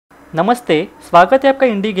नमस्ते, स्वागत है आपका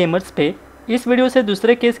इंडी गेमर्स पे। इस वीडियो से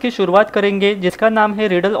दूसरे केस की शुरुआत करेंगे जिसका नाम है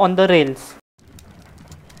riddle on the rails.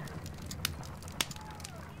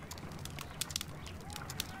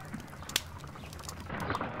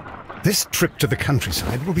 This trip to the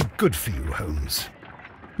countryside will be good for you, Holmes.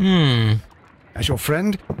 As your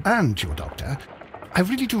friend and your doctor, I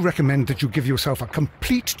really do recommend that you give yourself a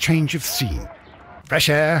complete change of scene. Fresh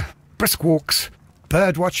air, brisk walks,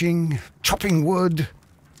 bird watching, chopping wood.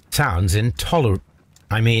 Sounds intolerable.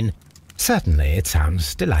 I mean, certainly it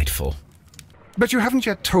sounds delightful. But you haven't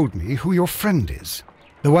yet told me who your friend is,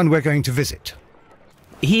 the one we're going to visit.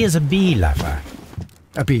 He is a bee lover.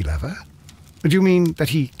 A bee lover? Do you mean that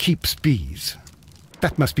he keeps bees?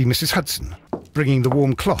 That must be Mrs. Hudson, bringing the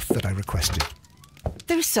warm cloth that I requested.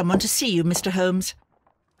 There is someone to see you, Mr. Holmes.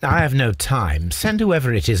 I have no time. Send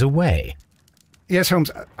whoever it is away. Yes,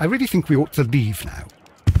 Holmes, I really think we ought to leave now.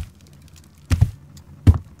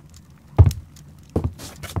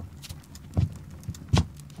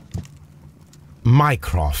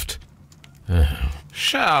 Mycroft.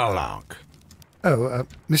 Sherlock. Oh,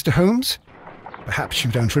 Mr. Holmes? Perhaps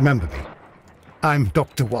you don't remember me. I'm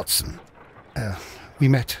Dr. Watson. We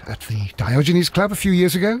met at the Diogenes Club a few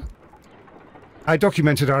years ago. I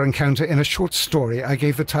documented our encounter in a short story I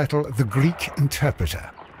gave the title The Greek Interpreter.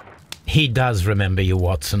 He does remember you,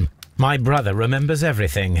 Watson. My brother remembers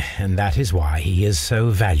everything, and that is why he is so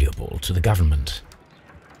valuable to the government.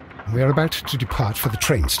 We are about to depart for the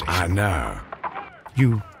train station. I know.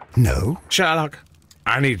 You know? Sherlock,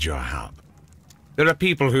 I need your help. There are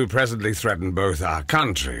people who presently threaten both our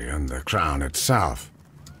country and the Crown itself.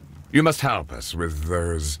 You must help us with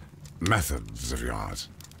those methods of yours.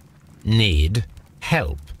 Need?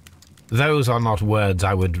 Help? Those are not words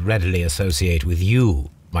I would readily associate with you,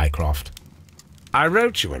 Mycroft. I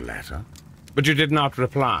wrote you a letter, but you did not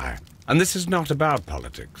reply. And this is not about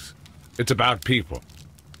politics. It's about people.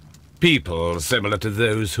 People similar to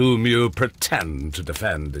those whom you pretend to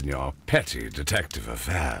defend in your petty detective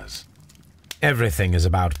affairs. Everything is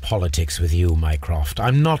about politics with you, Mycroft.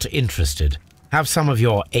 I'm not interested. Have some of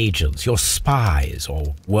your agents, your spies,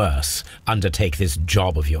 or worse, undertake this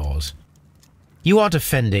job of yours. You are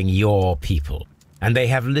defending your people, and they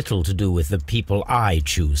have little to do with the people I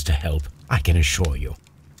choose to help, I can assure you.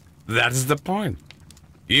 That is the point.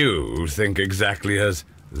 You think exactly as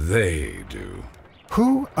they do.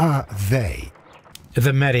 Who are they?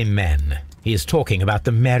 The Merry Men. He is talking about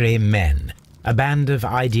the Merry Men, a band of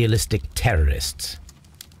idealistic terrorists.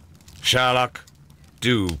 Sherlock,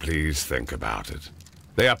 do please think about it.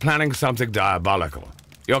 They are planning something diabolical.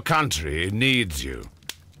 Your country needs you.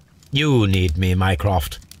 You need me,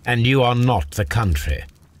 Mycroft, and you are not the country.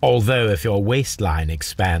 Although if your waistline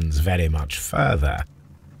expands very much further.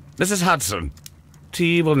 Mrs. Hudson,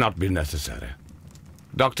 tea will not be necessary.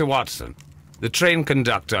 Dr. Watson, the train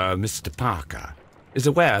conductor, Mr. Parker, is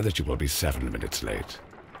aware that you will be 7 minutes late.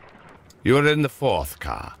 You are in the 4th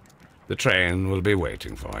car. The train will be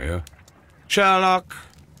waiting for you. Sherlock,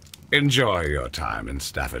 enjoy your time in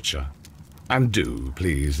Staffordshire. And do,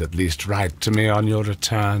 please, at least write to me on your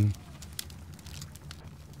return.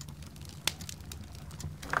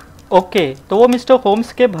 Okay, तो वो mister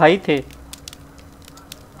Holmes के भाई थे।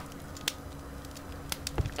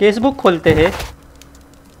 Case book खोलते हैं।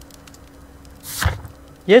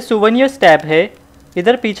 ये souvenir stab है।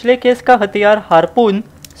 इधर पिछले केस का हथियार हार्पून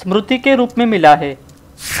स्मृति के रूप में मिला है।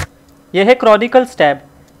 यह है क्रॉनिकल स्टैब।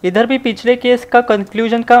 इधर भी पिछले केस का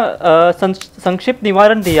कंक्लूजन का संक्षिप्त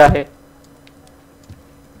निवारण दिया है।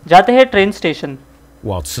 जाते हैं train station.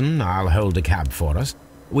 Watson, I'll hold a cab for us.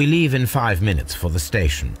 We leave in 5 minutes for the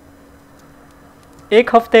station.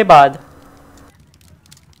 1 हफ्ते बाद।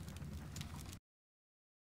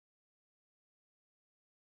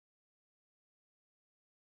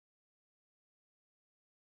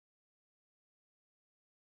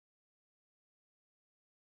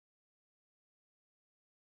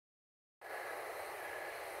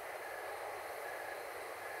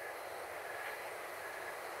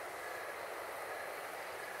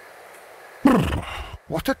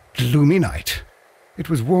 What a gloomy night. It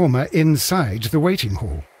was warmer inside the waiting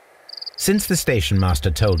hall. Since the station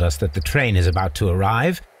master told us that the train is about to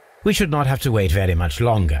arrive, we should not have to wait very much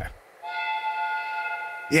longer.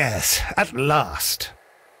 Yes, at last.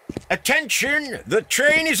 Attention! The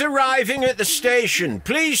train is arriving at the station.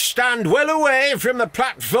 Please stand well away from the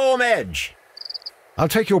platform edge. I'll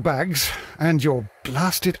take your bags and your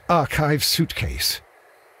blasted archive suitcase.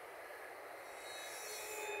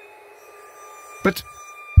 But,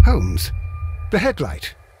 Holmes, the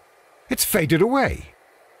headlight. It's faded away.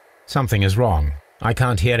 Something is wrong. I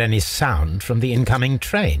can't hear any sound from the incoming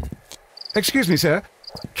train. Excuse me, sir.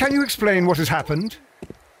 Can you explain what has happened?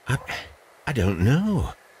 I don't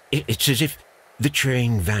know. It's as if the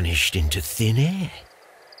train vanished into thin air.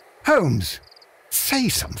 Holmes, say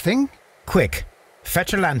something. Quick,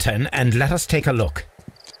 fetch a lantern and let us take a look.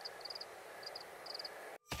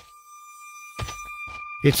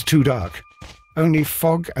 It's too dark. Only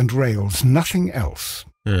fog and rails, nothing else.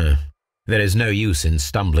 There is no use in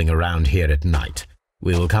stumbling around here at night.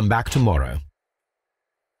 We will come back tomorrow.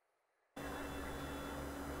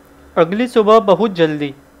 अगली सुबह बहुत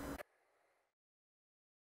जल्दी।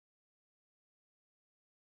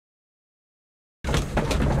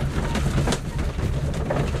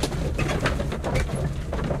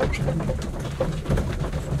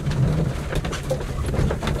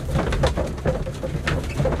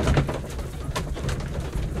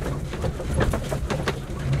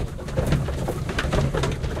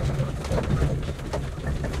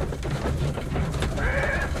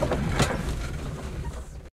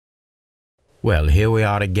 Well, here we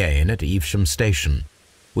are again at Evesham Station.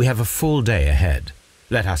 We have a full day ahead.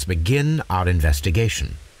 Let us begin our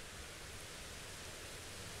investigation.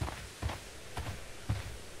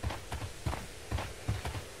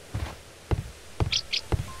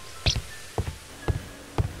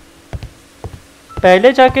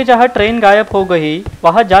 पहले जाके जहाँ train गायब हो गई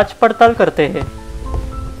वहाँ जांच पड़ताल करते हैं।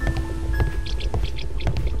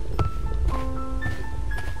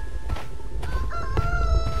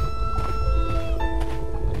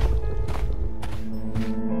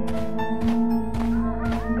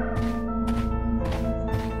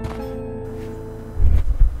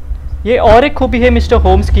 ये और एक खूबी है मिस्टर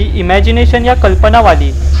होम्स की, इमेजिनेशन या कल्पना वाली।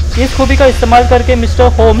 इस खूबी का इस्तेमाल करके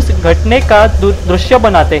मिस्टर होम्स घटने का दृश्य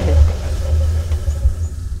बनाते हैं।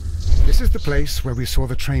 This is the place where we saw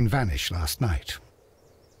the train vanish last night.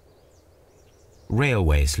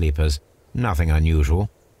 Railway sleepers. Nothing unusual.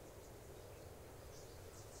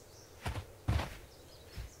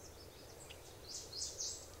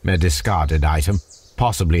 A discarded item,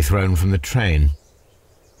 possibly thrown from the train.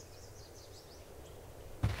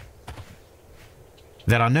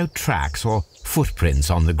 There are no tracks or footprints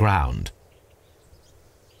on the ground.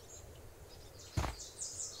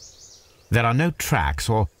 There are no tracks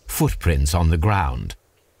or footprints on the ground.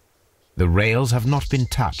 The rails have not been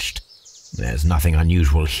touched. There's nothing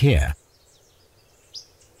unusual here.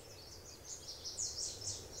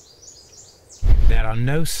 There are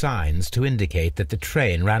no signs to indicate that the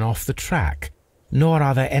train ran off the track, nor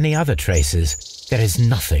are there any other traces. There is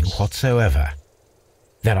nothing whatsoever.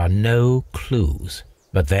 There are no clues.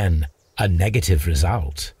 But then, a negative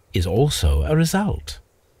result is also a result.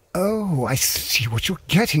 Oh, I see what you're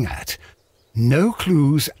getting at. No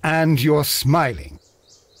clues and you're smiling.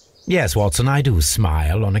 Yes, Watson, I do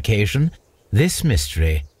smile on occasion. This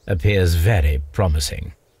mystery appears very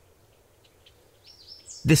promising.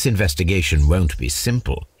 This investigation won't be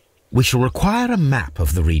simple. We shall require a map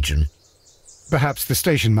of the region. Perhaps the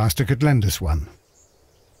station master could lend us one.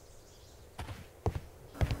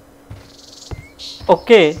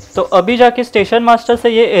 Okay, तो अभी जाके station master से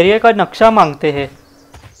ये area का नक्शा मांगते हैं।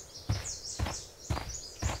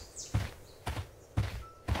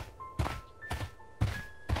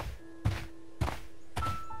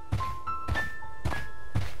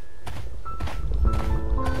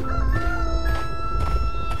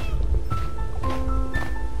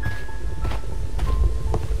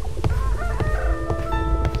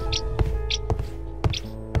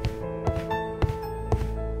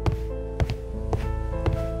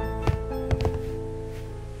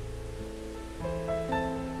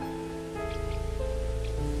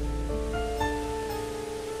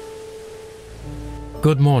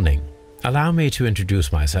 Good morning. Allow me to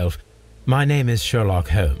introduce myself. My name is Sherlock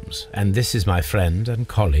Holmes, and this is my friend and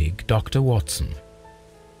colleague, Dr. Watson.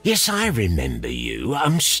 Yes, I remember you.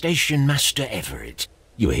 I'm Station Master Everett.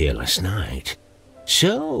 You were here last night.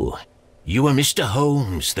 So, you are Mr.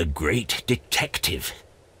 Holmes, the great detective.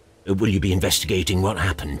 Will you be investigating what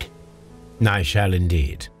happened? I shall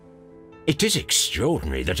indeed. It is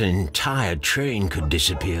extraordinary that an entire train could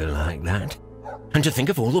disappear like that. And to think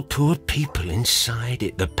of all the poor people inside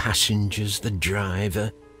it, the passengers, the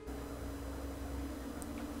driver.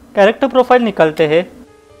 Character profile निकलते हैं।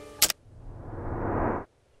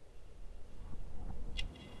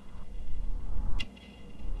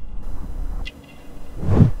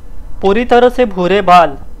 पूरी तरह से भूरे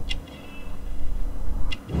बाल,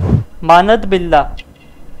 मानद बिल्ला,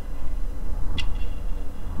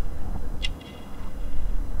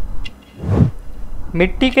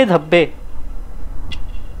 मिट्टी के धब्बे,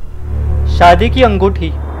 शादी की अंगूठी,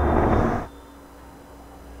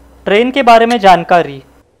 ट्रेन के बारे में जानकारी।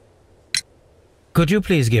 Could you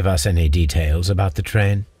please give us any details about the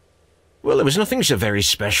train? Well, there was nothing so very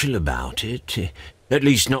special about it. At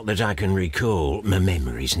least not that I can recall. My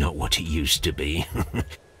memory's not what it used to be.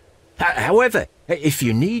 However, if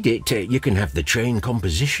you need it, you can have the train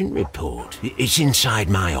composition report. It's inside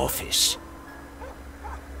my office.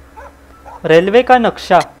 Railway का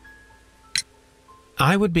नक्शा.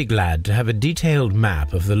 I would be glad to have a detailed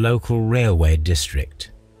map of the local railway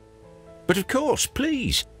district. But of course,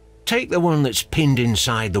 please, take the one that's pinned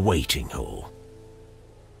inside the waiting hall.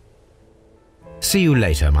 See you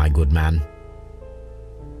later, my good man.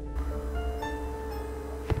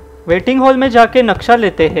 Waiting hall में जाके नक्शा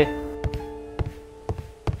लेते हैं.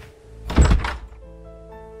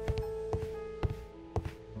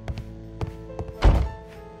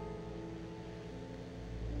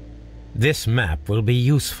 This map will be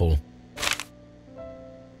useful.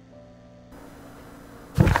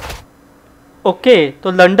 Okay,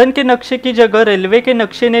 तो London के नक्शे की जगह रेलवे के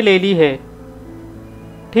नक्शे ने ले ली है.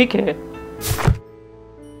 ठीक है.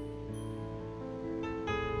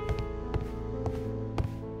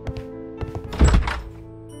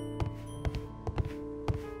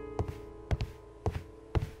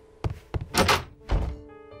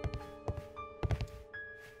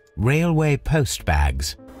 Railway post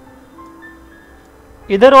bags.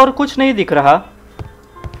 इधर और कुछ नहीं दिख रहा.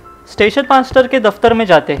 स्टेशन मास्टर के दफ्तर में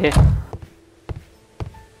जाते हैं.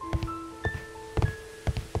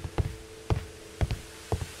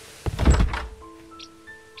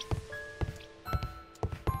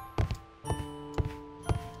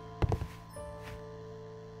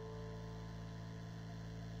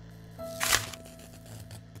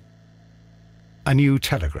 A new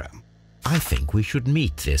telegram. I think we should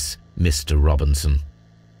meet this Mr. Robinson.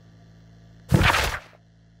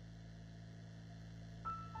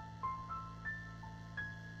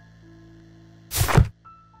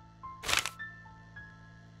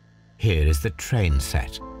 Here is the train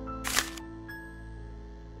set.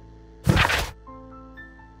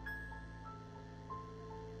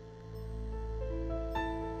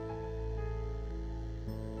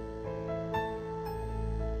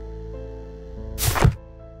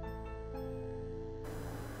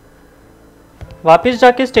 वापस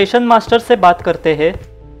जाके स्टेशन मास्टर से बात करते हैं.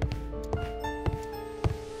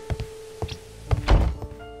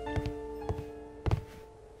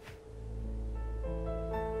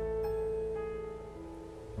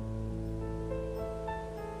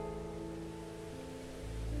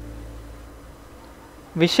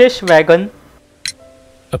 विशेष wagon.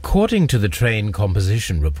 According to the train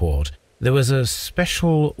composition report, there was a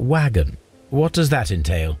special wagon. What does that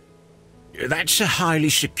entail? That's a highly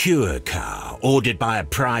secure car, ordered by a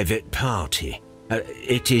private party.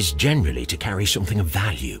 It is generally to carry something of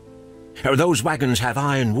value. Those wagons have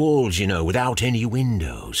iron walls, you know, without any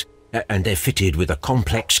windows. And they're fitted with a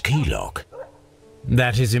complex key lock.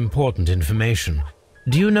 That is important information.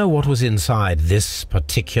 Do you know what was inside this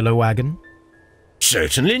particular wagon?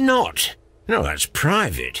 Certainly not. No, that's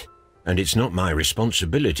private. And it's not my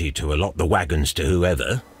responsibility to allot the wagons to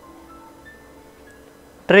whoever.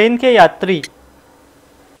 Train के यात्री.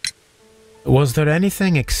 Was there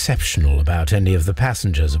anything exceptional about any of the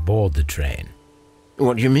passengers aboard the train?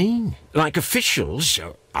 What do you mean? Like officials?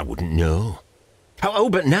 I wouldn't know. Oh,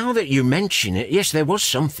 but now that you mention it, yes, there was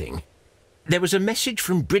something. There was a message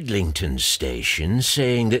from Bridlington station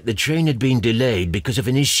saying that the train had been delayed because of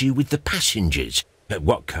an issue with the passengers.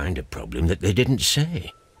 What kind of problem that they didn't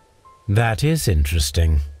say? That is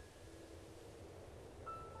interesting.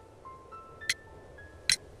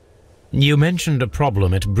 You mentioned a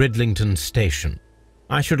problem at Bridlington station.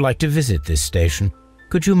 I should like to visit this station.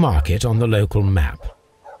 Could you mark it on the local map?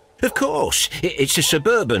 Of course. It's a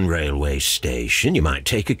suburban railway station. You might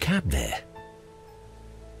take a cab there.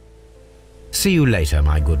 See you later,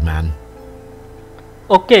 my good man.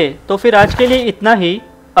 Okay, तो फिर आज के लिए इतना ही.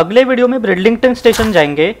 अगले video में ब्रिडलिंगटन station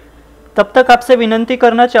जाएंगे. तब तक आपसे विनंती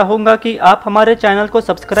करना चाहूँगा कि आप हमारे चैनल को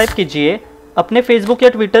सब्सक्राइब कीजिए, अपने फेसबुक या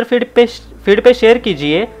ट्विटर फीड पे शेयर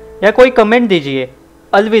कीजिए या कोई कमेंट दीजिए.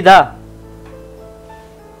 अलविदा.